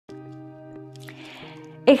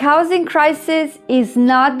A housing crisis is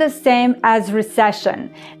not the same as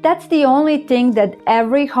recession. That's the only thing that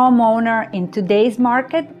every homeowner in today's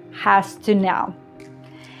market has to know.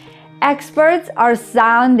 Experts are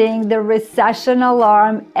sounding the recession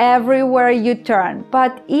alarm everywhere you turn,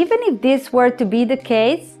 but even if this were to be the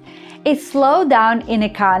case, a slowdown in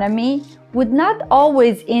economy would not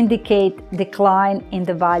always indicate decline in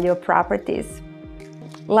the value of properties.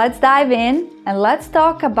 Let's dive in and let's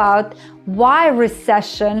talk about why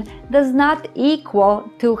recession does not equal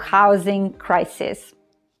to housing crisis.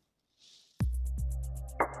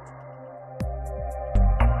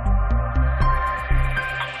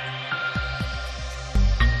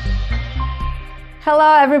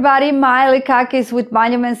 Hello everybody, Miley Kakis with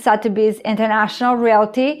Monument Sotheby's International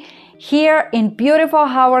Realty here in beautiful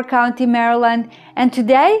Howard County, Maryland. And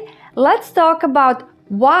today, let's talk about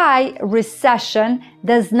why recession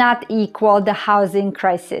does not equal the housing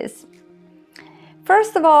crisis.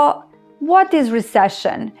 First of all, what is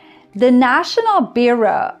recession? The National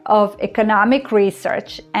Bureau of Economic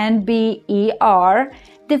Research, NBER,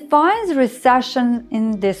 defines recession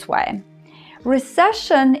in this way.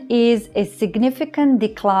 Recession is a significant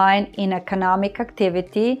decline in economic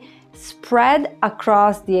activity spread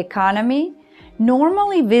across the economy,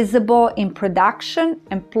 normally visible in production,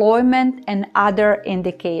 employment, and other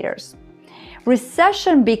indicators.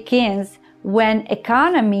 Recession begins when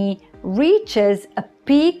economy reaches a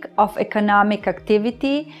peak of economic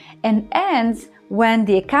activity and ends when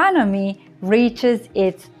the economy reaches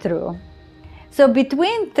its trough. So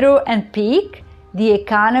between trough and peak, the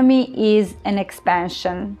economy is an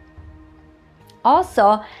expansion.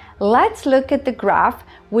 Also, let's look at the graph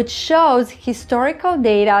which shows historical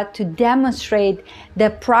data to demonstrate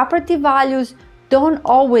that property values don't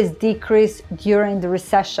always decrease during the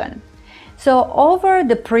recession. So over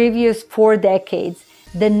the previous 4 decades,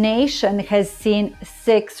 the nation has seen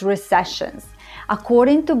 6 recessions.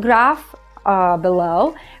 According to graph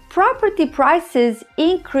below, property prices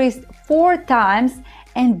increased 4 times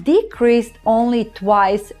and decreased only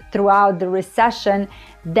twice throughout the recession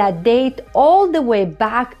that date all the way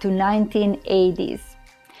back to 1980s.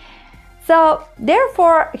 So,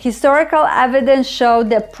 therefore, historical evidence showed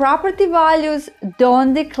that property values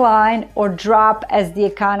don't decline or drop as the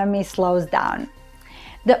economy slows down.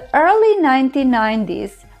 The early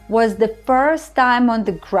 1990s was the first time on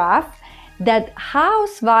the graph that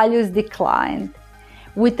house values declined,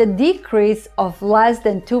 with a decrease of less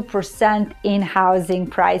than 2% in housing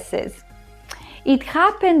prices. It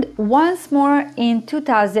happened once more in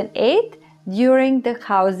 2008 during the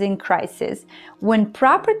housing crisis, when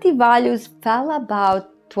property values fell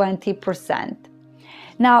about 20%.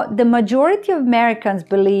 Now, the majority of Americans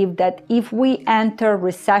believe that if we enter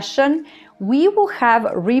recession, we will have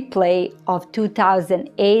a replay of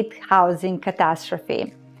 2008 housing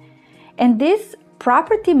catastrophe. And this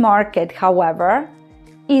property market, however,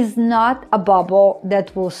 is not a bubble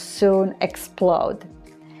that will soon explode.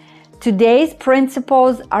 Today's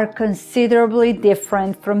principles are considerably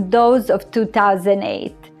different from those of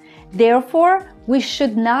 2008. Therefore, we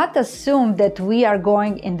should not assume that we are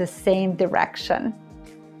going in the same direction.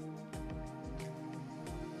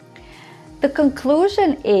 The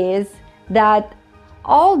conclusion is that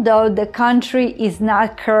although the country is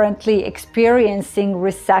not currently experiencing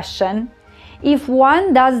recession, if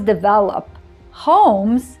one does develop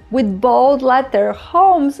homes with bold letter,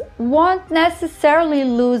 homes won't necessarily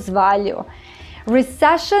lose value.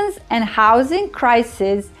 Recessions and housing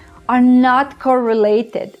crises are not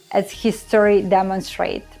correlated, as history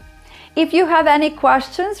demonstrates. If you have any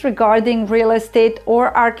questions regarding real estate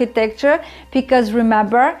or architecture, because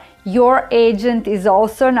remember, your agent is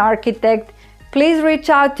also an architect, please reach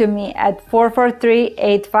out to me at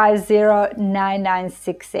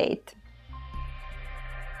 443-850-9968.